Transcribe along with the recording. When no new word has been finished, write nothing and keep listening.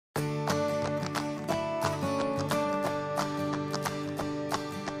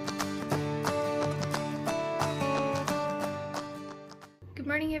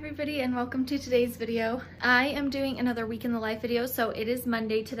everybody, and welcome to today's video. I am doing another week in the life video. So it is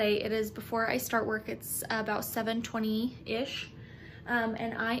Monday today. It is before I start work. It's about 7:20-ish.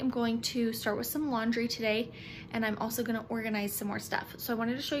 And I am going to start with some laundry today, and I'm also going to organize some more stuff. So I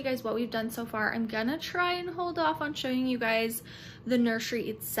wanted to show you guys what we've done so far. I'm gonna try and hold off on showing you guys the nursery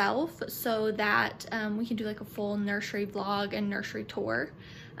itself so that we can do like a full nursery vlog and nursery tour.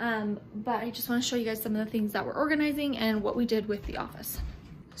 But I just want to show you guys some of the things that we're organizing and what we did with the office.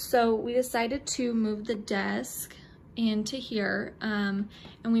 So we decided to move the desk into here, and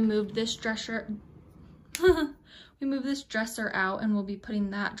we moved this dresser we moved this dresser out, and we'll be putting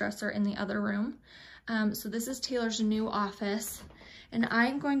that dresser in the other room. So this is Taylor's new office, and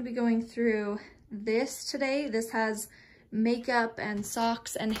I'm going to be going through this today. This has makeup and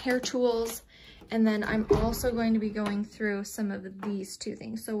socks and hair tools, and then I'm also going to be going through some of these two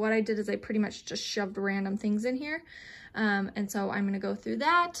things. So what I did is I pretty much just shoved random things in here, and so I'm going to go through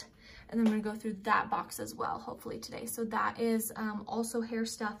that, and then I'm going to go through that box as well, hopefully today. So that is also hair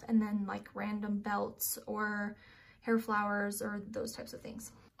stuff, and then like random belts or hair flowers or those types of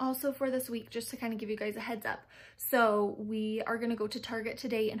things. Also for this week, just to kind of give you guys a heads up, so we are going to go to Target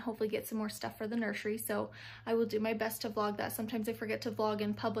today and hopefully get some more stuff for the nursery. So I will do my best to vlog that. Sometimes I forget to vlog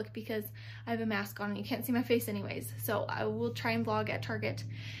in public because I have a mask on and you can't see my face anyways. So I will try and vlog at Target.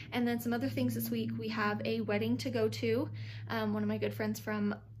 And then some other things this week, we have a wedding to go to. One of my good friends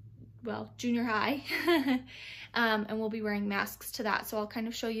from, well, junior high, and we'll be wearing masks to that. So I'll kind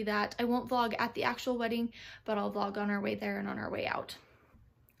of show you that. I won't vlog at the actual wedding, but I'll vlog on our way there and on our way out.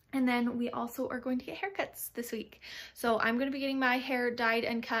 And then we also are going to get haircuts this week. So I'm going to be getting my hair dyed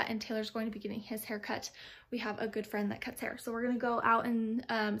and cut, and Taylor's going to be getting his hair cut. We have a good friend that cuts hair. So we're going to go out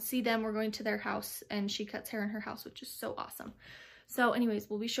and see them. We're going to their house, and she cuts hair in her house, which is so awesome. So anyways,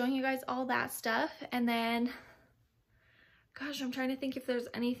 we'll be showing you guys all that stuff. And then, gosh, I'm trying to think if there's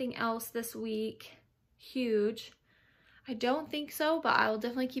anything else this week huge. I don't think so, but I will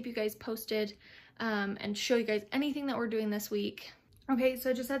definitely keep you guys posted and show you guys anything that we're doing this week. Okay, so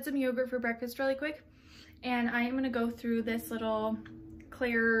I just had some yogurt for breakfast really quick, and I am going to go through this little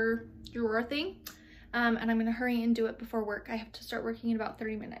clear drawer thing, and I'm going to hurry and do it before work. I have to start working in about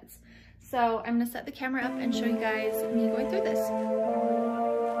 30 minutes. So I'm going to set the camera up and show you guys me going through this.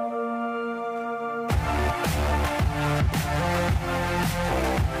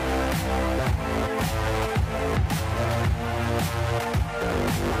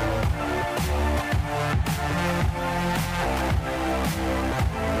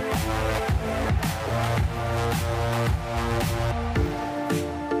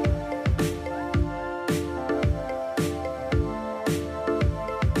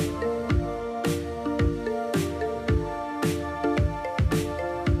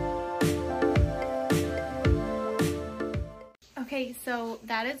 Okay, so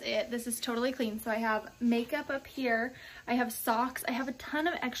that is it. This is totally clean. So I have makeup up here. I have socks. I have a ton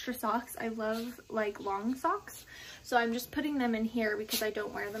of extra socks. I love like long socks. So I'm just putting them in here because I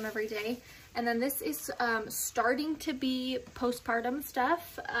don't wear them every day. And then this is starting to be postpartum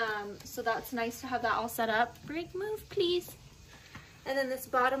stuff. So that's nice to have that all set up. Break, move, please. And then this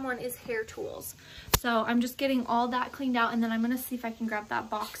bottom one is hair tools. So I'm just getting all that cleaned out, and then I'm gonna see if I can grab that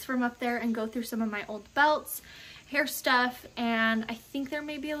box from up there and go through some of my old belts, hair stuff, and I think there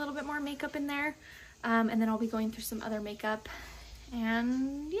may be a little bit more makeup in there. And then I'll be going through some other makeup,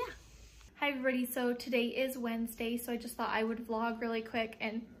 and yeah. Hi everybody, so today is Wednesday, so I just thought I would vlog really quick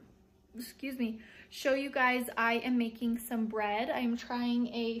and, excuse me, show you guys I am making some bread. I'm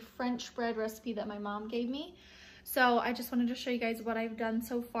trying a French bread recipe that my mom gave me. So I just wanted to show you guys what I've done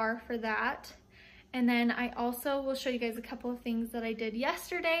so far for that. And then I also will show you guys a couple of things that I did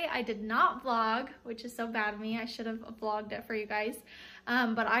yesterday. I did not vlog, which is so bad of me. I should have vlogged it for you guys.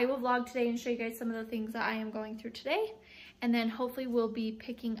 But I will vlog today and show you guys some of the things that I am going through today. And then hopefully we'll be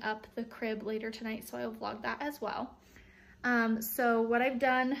picking up the crib later tonight, so I will vlog that as well. So what I've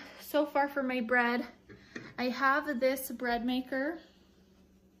done so far for my bread, I have this bread maker.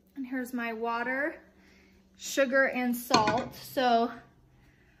 And here's my water, sugar, and salt. So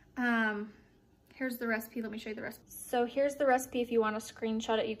here's the recipe. Let me show you the recipe. So here's the recipe. If you want to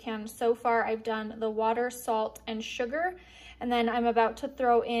screenshot it, you can. So far, I've done the water, salt, and sugar. And then I'm about to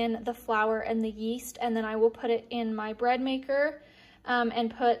throw in the flour and the yeast. And then I will put it in my bread maker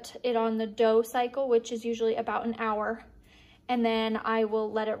and put it on the dough cycle, which is usually about an hour. And then I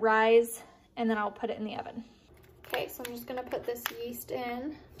will let it rise, and then I'll put it in the oven. Okay, so I'm just going to put this yeast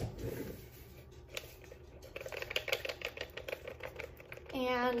in.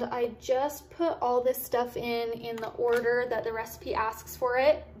 And I just put all this stuff in the order that the recipe asks for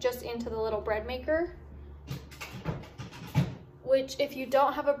it, just into the little bread maker. which if you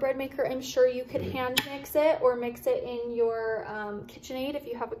don't have a bread maker, I'm sure you could hand mix it or mix it in your KitchenAid if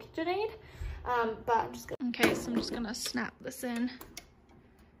you have a KitchenAid. But I'm just gonna, okay, so I'm just gonna snap this in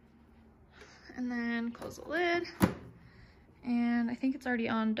and then close the lid. And I think it's already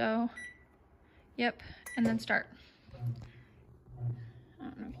on dough. Yep, and then start. I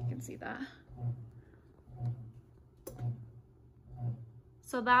don't know if you can see that.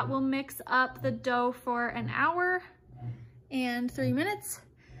 So that will mix up the dough for an hour and 3 minutes.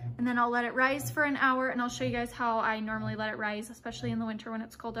 And then I'll let it rise for an hour, and I'll show you guys how I normally let it rise, especially in the winter when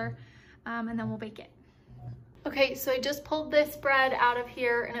it's colder. And then we'll bake it. Okay, so I just pulled this bread out of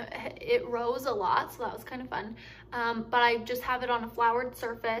here, and it rose a lot, so that was kind of fun. But I just have it on a floured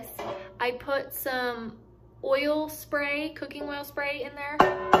surface. I put some oil spray, cooking oil spray in there.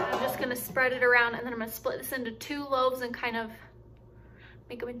 I'm just gonna spread it around, and then I'm gonna split this into 2 loaves and kind of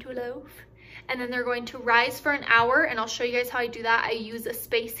make them into a loaf. And then they're going to rise for an hour, and I'll show you guys how I do that. I use a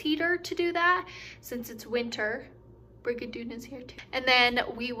space heater to do that since it's winter. Brigadoon is here too. And then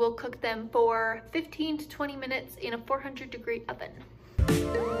we will cook them for 15 to 20 minutes in a 400-degree oven.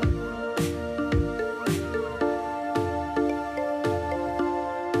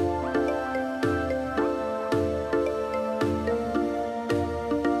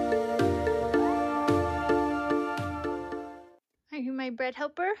 Are you my bread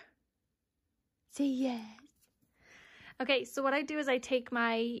helper? Say yes. Okay, so what I do is I take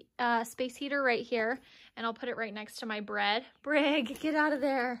my space heater right here, and I'll put it right next to my bread. Brig, get out of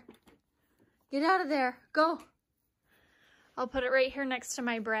there. Get out of there. Go. I'll put it right here next to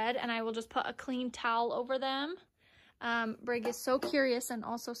my bread, and I will just put a clean towel over them. Brig is so curious and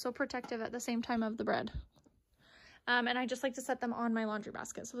also so protective at the same time of the bread. And I just like to set them on my laundry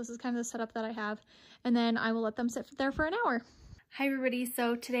basket. So this is kind of the setup that I have. And then I will let them sit there for an hour. Hi everybody,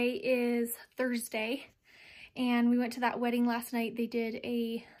 so today is Thursday. And we went to that wedding last night. They did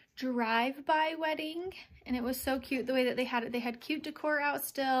a drive-by wedding, and it was so cute the way that they had it. They had cute decor out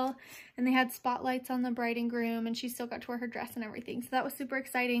still, and they had spotlights on the bride and groom, and she still got to wear her dress and everything. So that was super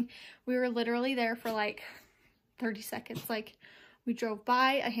exciting. We were literally there for like 30 seconds. Like, we drove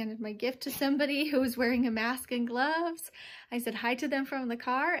by, I handed my gift to somebody who was wearing a mask and gloves. I said hi to them from the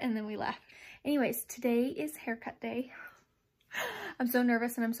car, and then we left. Anyways, today is haircut day. I'm so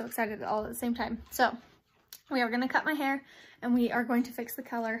nervous and I'm so excited all at the same time. So we are going to cut my hair, and we are going to fix the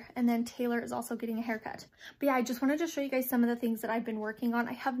color, and then Taylor is also getting a haircut. But yeah, I just wanted to show you guys some of the things that I've been working on.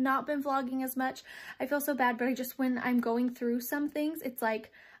 I have not been vlogging as much. I feel so bad, but when I'm going through some things, it's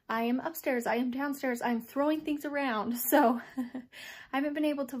like I am upstairs, I am downstairs, I'm throwing things around. So I haven't been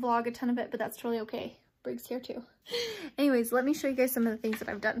able to vlog a ton of it, but that's totally okay. Brig's here too. Anyways, let me show you guys some of the things that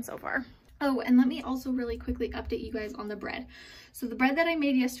I've done so far. Oh, and let me also really quickly update you guys on the bread. So the bread that I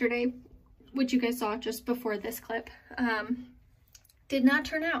made yesterday, which you guys saw just before this clip, did not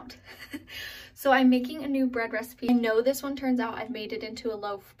turn out. So I'm making a new bread recipe. I know this one turns out. I've made it into a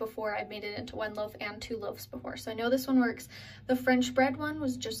loaf before. I've made it into 1 loaf and 2 loaves before. So I know this one works. The French bread one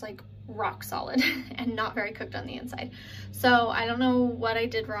was just like rock solid and not very cooked on the inside. So I don't know what I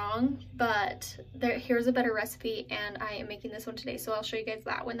did wrong, but here's a better recipe, and I am making this one today. So I'll show you guys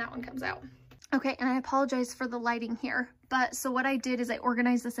that when that one comes out. Okay, and I apologize for the lighting here, but so what I did is I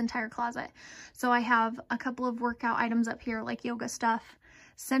organized this entire closet. So I have a couple of workout items up here, like yoga stuff,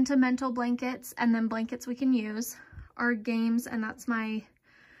 sentimental blankets, and then blankets we can use, our games, and that's my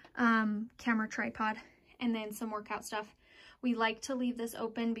camera tripod, and then some workout stuff. We like to leave this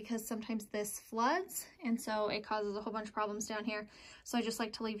open because sometimes this floods, and so it causes a whole bunch of problems down here. So I just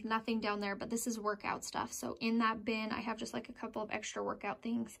like to leave nothing down there, but this is workout stuff. So in that bin, I have just like a couple of extra workout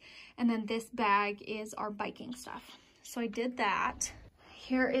things. And then this bag is our biking stuff. So I did that.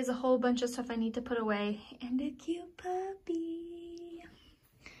 Here is a whole bunch of stuff I need to put away, and a cute puppy.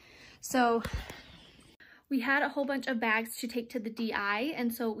 So we had a whole bunch of bags to take to the DI,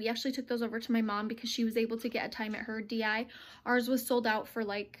 and so we actually took those over to my mom because she was able to get a time at her DI. Ours was sold out for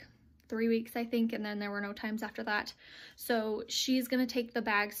like 3 weeks, I think, and then there were no times after that. So she's gonna take the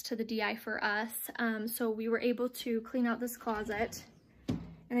bags to the DI for us. So we were able to clean out this closet,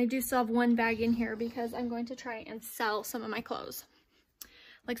 and I do still have 1 bag in here because I'm going to try and sell some of my clothes,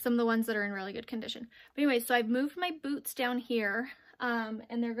 like some of the ones that are in really good condition. But anyway, so I've moved my boots down here.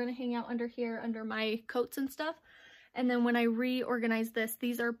 And they're gonna hang out under here, under my coats and stuff. And then when I reorganize this,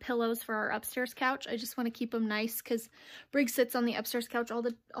 these are pillows for our upstairs couch. I just want to keep them nice because Brig sits on the upstairs couch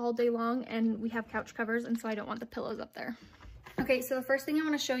all day long, and we have couch covers, and so I don't want the pillows up there. Okay, so the first thing I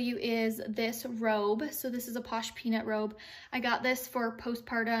want to show you is this robe. So this is a Posh Peanut robe. I got this for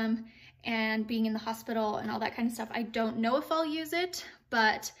postpartum and being in the hospital and all that kind of stuff. I don't know if I'll use it,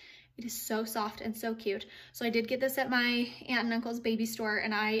 but It is so soft and so cute. So I did get this at my aunt and uncle's baby store,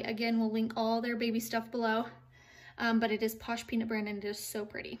 and I, again, will link all their baby stuff below. But it is Posh Peanut brand and it is so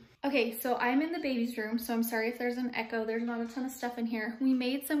pretty. Okay, so I'm in the baby's room, so I'm sorry if there's an echo. There's not a ton of stuff in here. We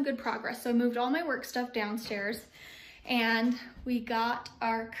made some good progress. So I moved all my work stuff downstairs and we got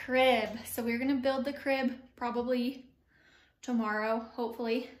our crib. So we're gonna build the crib probably tomorrow,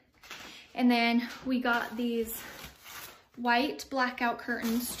 hopefully. And then we got these white blackout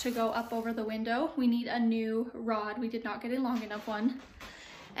curtains to go up over the window. We need a new rod. We did not get a long enough one.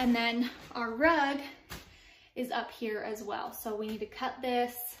 And then our rug is up here as well. So we need to cut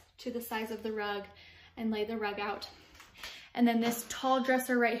this to the size of the rug and lay the rug out. And then this tall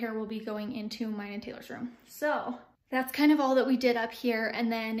dresser right here will be going into mine and Taylor's room. So that's kind of all that we did up here.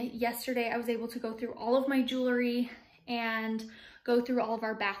 And then yesterday I was able to go through all of my jewelry and go through all of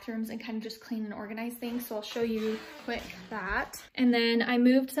our bathrooms and kind of just clean and organize things. So I'll show you quick that. And then I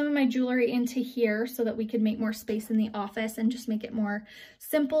moved some of my jewelry into here so that we could make more space in the office and just make it more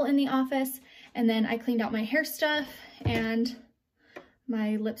simple in the office. And then I cleaned out my hair stuff and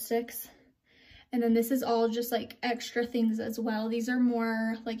my lipsticks. And then this is all just like extra things as well. These are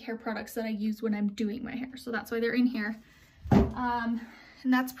more like hair products that I use when I'm doing my hair. So that's why they're in here. And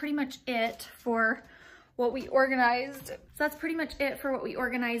that's pretty much it for what we organized. So that's pretty much it for what we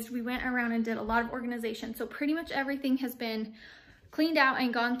organized. We went around and did a lot of organization. So pretty much everything has been cleaned out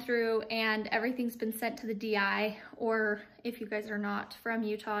and gone through, and everything's been sent to the DI, or if you guys are not from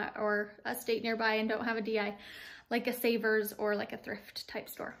Utah or a state nearby and don't have a DI, like a Savers or like a thrift type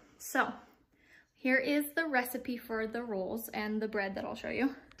store. So here is the recipe for the rolls and the bread that I'll show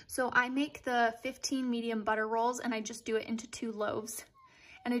you. So I make the 15 medium butter rolls and I just do it into 2 loaves.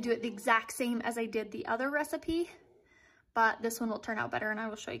 And I do it the exact same as I did the other recipe, but this one will turn out better and I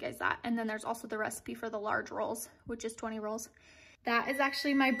will show you guys that. And then there's also the recipe for the large rolls, which is 20 rolls. That is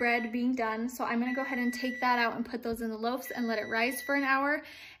actually my bread being done. So I'm gonna go ahead and take that out and put those in the loaves and let it rise for an hour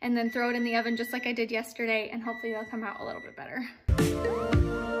and then throw it in the oven just like I did yesterday, and hopefully they'll come out a little bit better.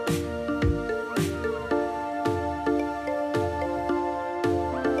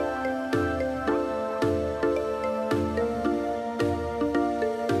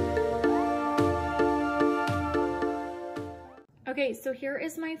 Okay, so here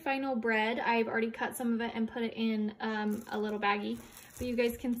is my final bread. I've already cut some of it and put it in a little baggie, but you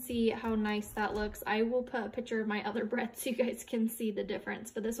guys can see how nice that looks. I will put a picture of my other bread so you guys can see the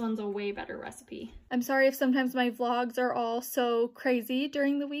difference, but this one's a way better recipe. I'm sorry if sometimes my vlogs are all so crazy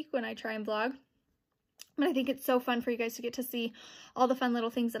during the week when I try and vlog, but I think it's so fun for you guys to get to see all the fun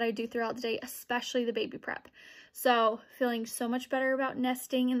little things that I do throughout the day, especially the baby prep. So feeling so much better about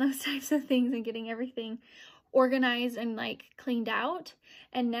nesting and those types of things and getting everything organized and like cleaned out.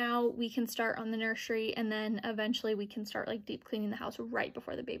 And now we can start on the nursery, and then eventually we can start like deep cleaning the house right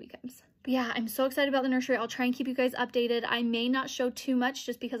before the baby comes. But yeah, I'm so excited about the nursery. I'll try and keep you guys updated. I may not show too much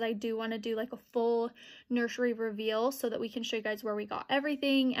just because I do want to do like a full nursery reveal so that we can show you guys where we got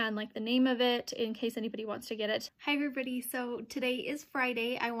everything and like the name of it in case anybody wants to get it. Hi everybody, so today is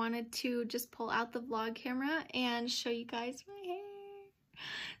Friday. I wanted to just pull out the vlog camera and show you guys my hair.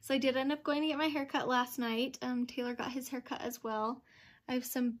 So I did end up going to get my hair cut last night. Taylor got his hair cut as well. I have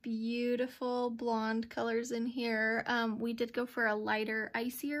some beautiful blonde colors in here. We did go for a lighter,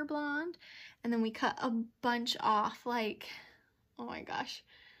 icier blonde, and then we cut a bunch off. Like, oh my gosh,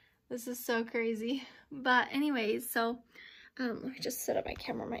 this is so crazy. But anyways, so let me just set up my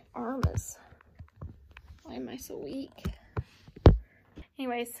camera. My arm is, why am I so weak?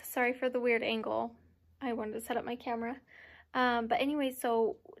 Anyways, sorry for the weird angle. I wanted to set up my camera. But anyway,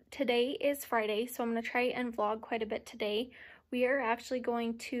 so today is Friday, so I'm going to try and vlog quite a bit today. We are actually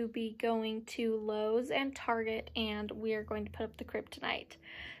going to be going to Lowe's and Target, and we are going to put up the crib tonight.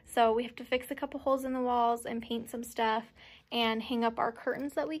 So we have to fix a couple holes in the walls and paint some stuff and hang up our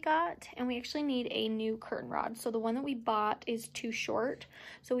curtains that we got, and we actually need a new curtain rod. So the one that we bought is too short,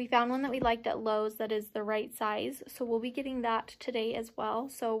 so we found one that we liked at Lowe's that is the right size, so we'll be getting that today as well.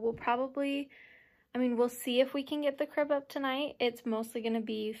 So we'll probably, we'll see if we can get the crib up tonight. It's mostly going to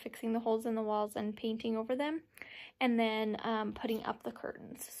be fixing the holes in the walls and painting over them, and then putting up the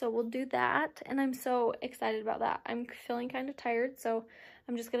curtains. So we'll do that, and I'm so excited about that. I'm feeling kind of tired, so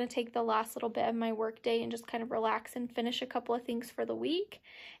I'm just going to take the last little bit of my work day and just kind of relax and finish a couple of things for the week.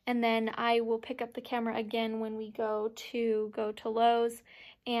 And then I will pick up the camera again when we go to Lowe's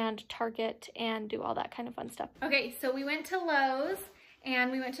and Target and do all that kind of fun stuff. Okay, so we went to Lowe's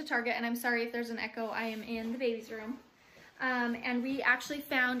and we went to Target, and I'm sorry if there's an echo. I am in the baby's room. And we actually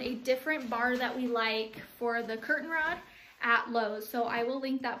found a different bar that we like for the curtain rod, at Lowe's. So I will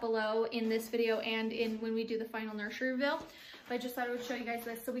link that below in this video and in when we do the final nursery reveal. But I just thought I would show you guys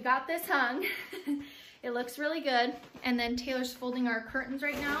this. So we got this hung. It looks really good. And then Taylor's folding our curtains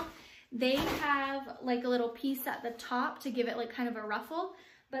right now. They have like a little piece at the top to give it like kind of a ruffle,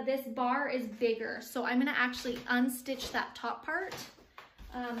 but this bar is bigger. So I'm gonna actually unstitch that top part.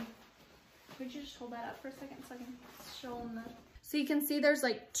 Would you just hold that up for a second so I can show them the... So you can see there's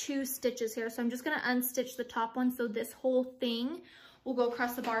like 2 stitches here. So I'm just gonna unstitch the top one so this whole thing will go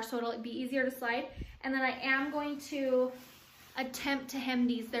across the bar so it'll be easier to slide. And then I am going to attempt to hem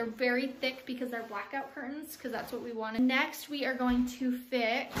these. They're very thick because they're blackout curtains because that's what we wanted. Next, we are going to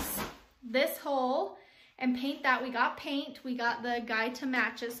fix this hole and paint that. We got paint, we got the guide to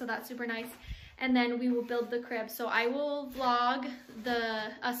matches, so that's super nice. And then we will build the crib. So I will vlog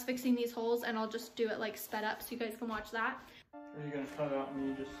us fixing these holes, and I'll just do it like sped up so you guys can watch that. Are you gonna cut out and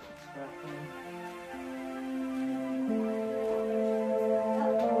you just scratch them?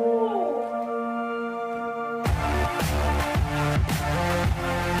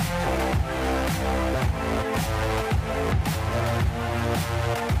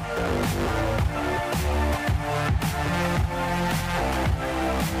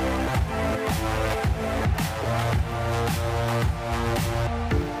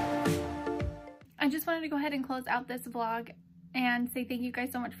 I just wanted to go ahead and close out this vlog and say thank you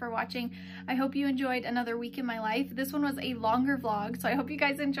guys so much for watching. I hope you enjoyed another week in my life. This one was a longer vlog, so I hope you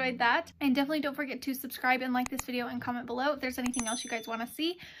guys enjoyed that. And definitely don't forget to subscribe and like this video and comment below if there's anything else you guys want to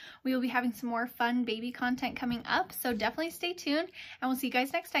see. We will be having some more fun baby content coming up, so definitely stay tuned and we'll see you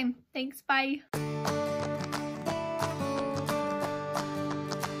guys next time. Thanks, bye.